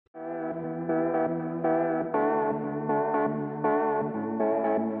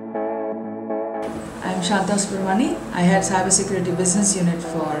I'm Santha Subramoni. I head Cybersecurity Business Unit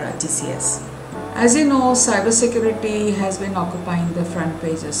for TCS. As you know, cybersecurity has been occupying the front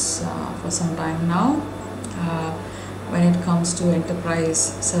pages for some time now. When it comes to enterprise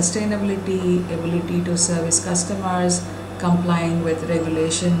sustainability, ability to service customers, complying with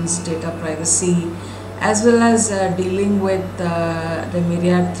regulations, data privacy, as well as dealing with the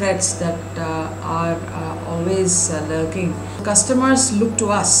myriad threats that are always lurking. Customers look to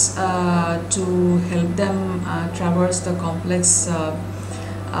us to help them traverse the complex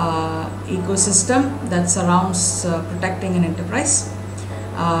ecosystem that surrounds protecting an enterprise.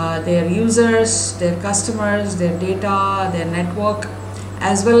 Their users, their customers, their data, their network,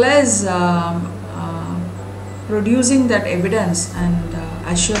 as well as producing that evidence and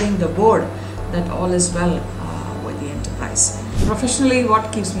assuring the board that all is well with the enterprise. Professionally,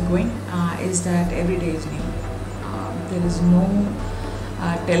 what keeps me going is that every day is new. There is no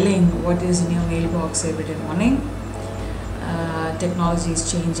telling what is in your mailbox every day morning. Technologies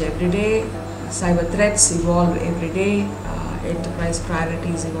change every day. Cyber threats evolve every day. Enterprise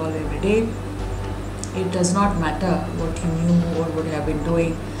priorities evolve every day. It does not matter what you knew or what you have been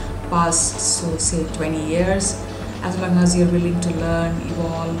doing past, so say 20 years, as long as you're willing to learn,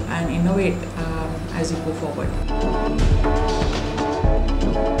 evolve and innovate as you go forward.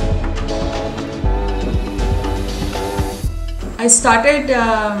 I started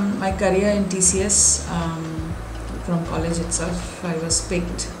my career in TCS from college itself. I was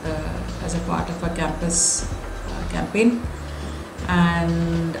picked as a part of a campus campaign,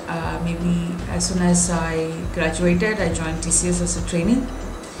 and maybe as soon as I graduated, I joined TCS as a trainee.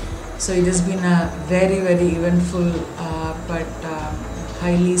 So it has been a very eventful but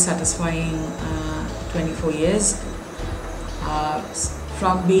highly satisfying 24 years.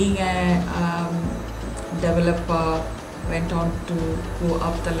 From being a developer, went on to go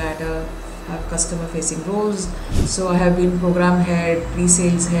up the ladder, have customer facing roles. So I have been program head,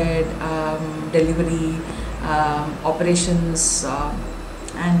 pre-sales head, delivery, operations,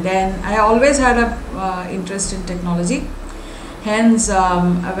 and then I always had a interest in technology. Hence,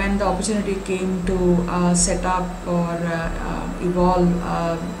 when the opportunity came to set up or evolve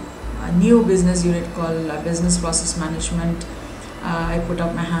a new business unit called Business Process Management, I put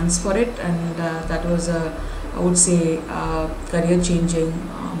up my hands for it, and that was I would say, career-changing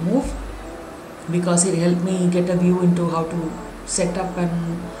move, because it helped me get a view into how to set up and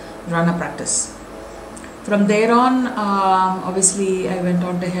run a practice. From there on, obviously, I went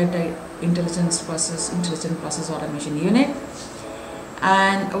on to head a intelligent process automation unit.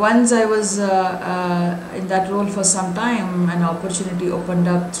 And once I was in that role for some time, an opportunity opened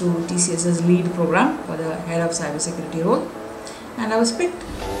up through TCS's lead program for the head of cybersecurity role, and I was picked.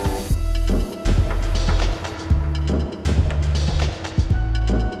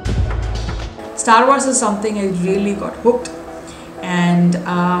 Star Wars is something I really got hooked, and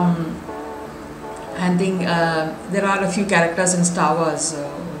I think there are a few characters in Star Wars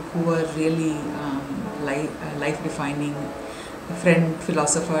who were really life-defining, friend,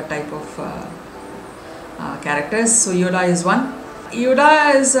 philosopher type of characters. So Yoda is one.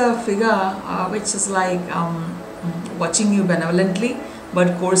 Yoda is a figure which is like watching you benevolently,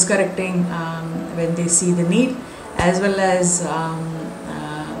 but course correcting when they see the need, as well as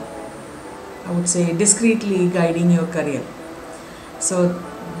I would say discreetly guiding your career. So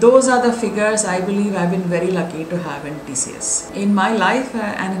those are the figures I believe I've been very lucky to have in TCS. In my life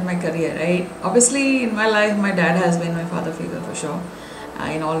and in my career, right? Obviously in my life, my dad has been my father figure for sure.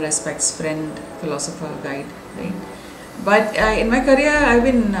 In all respects, friend, philosopher, guide, right? But in my career, I've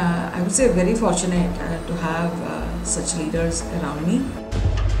been, I would say, very fortunate to have such leaders around me.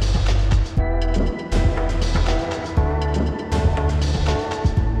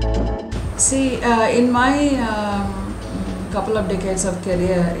 See, in my couple of decades of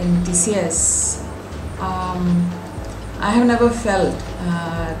career in TCS, I have never felt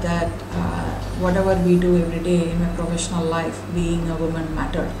that whatever we do every day in my professional life, being a woman,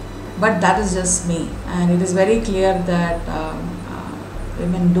 mattered. But that is just me, and it is very clear that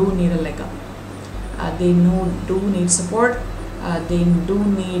women do need a leg up. They do need support. They do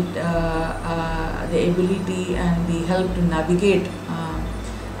need the ability and the help to navigate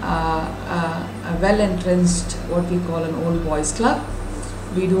a well-entrenched, what we call an old boys club.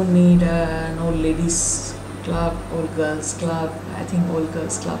 We don't need an old ladies club, old girls club. I think old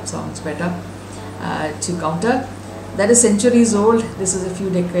girls club sounds better to counter. That is centuries old. This is a few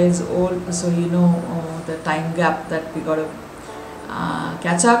decades old, so you know the time gap that we got to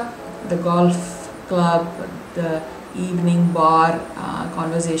catch up. The golf club, the evening bar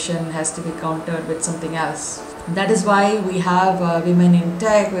conversation has to be countered with something else. That is why we have women in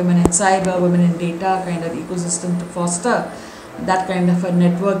tech, women in cyber, women in data kind of ecosystem to foster that kind of a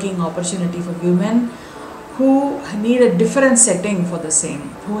networking opportunity for women who need a different setting for the same,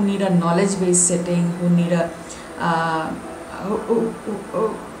 who need a knowledge-based setting, who need a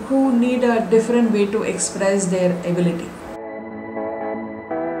who need a different way to express their ability.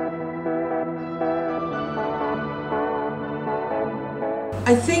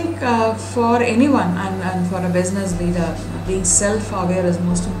 I think for anyone and for a business leader, being self-aware is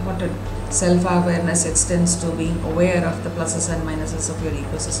most important. Self-awareness extends to being aware of the pluses and minuses of your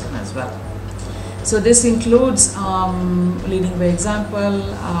ecosystem as well. So this includes leading by example,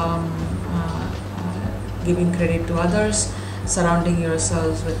 giving credit to others, surrounding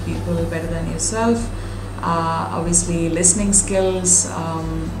yourselves with people better than yourself, obviously listening skills,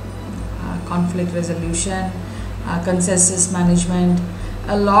 conflict resolution, consensus management.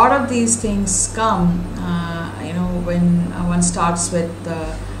 A lot of these things come, when one starts with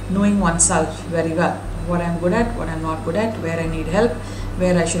knowing oneself very well. What I'm good at, what I'm not good at, where I need help,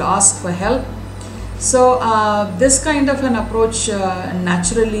 where I should ask for help. So this kind of an approach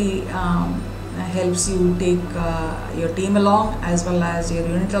naturally helps you take your team along as well as your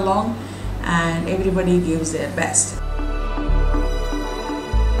unit along, and everybody gives their best.